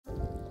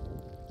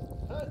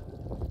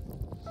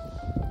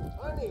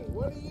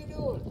What are you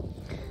doing?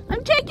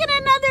 I'm taking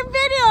another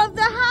video of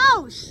the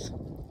house.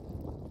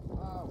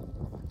 Wow.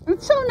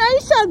 It's so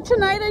nice out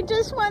tonight. I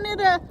just wanted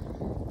to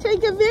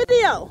take a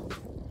video.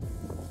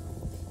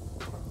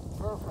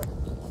 Perfect.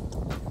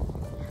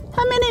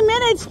 How many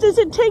minutes does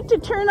it take to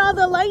turn all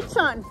the lights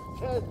on?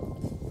 10.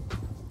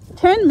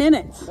 10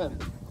 minutes. 10.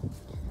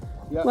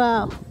 Yep.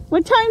 Wow.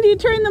 What time do you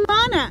turn them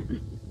on at?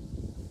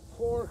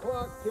 4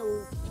 o'clock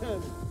till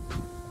 10.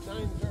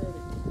 9:30.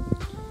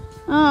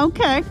 Oh,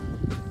 okay.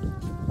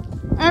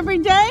 Every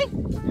day?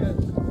 Yes.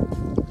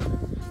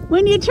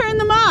 When do you turn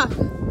them off?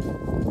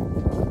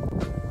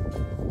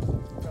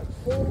 That's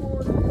 4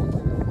 more days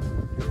and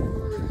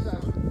January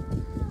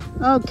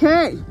 7th.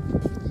 Okay.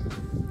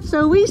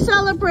 So we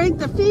celebrate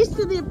the Feast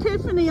of the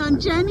Epiphany on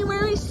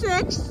January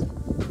 6th.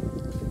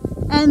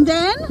 And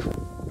then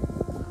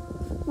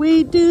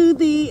we do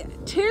the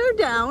tear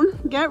down.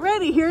 Get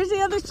ready. Here's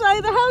the other side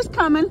of the house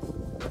coming.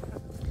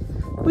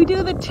 We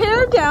do the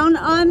tear down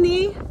on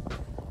the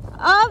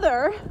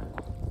other.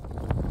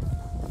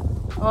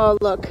 Oh,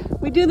 look.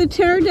 We do the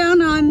tear down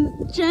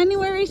on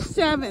January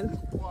 7th.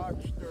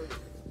 Watch 30.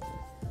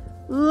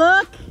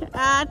 Look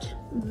at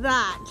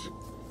that.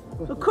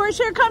 Of course,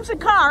 here comes a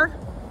car.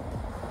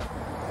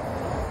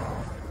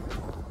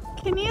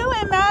 Can you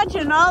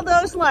imagine all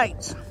those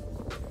lights?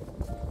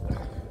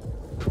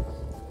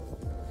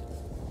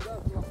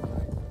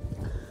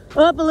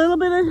 Up a little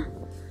bit of...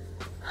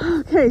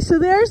 Okay, so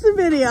there's the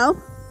video.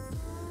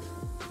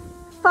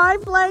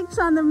 5 lights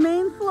on the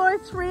main floor,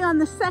 3 on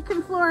the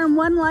second floor, and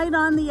 1 light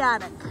on the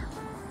attic.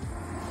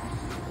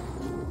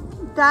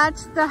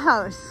 That's the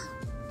house.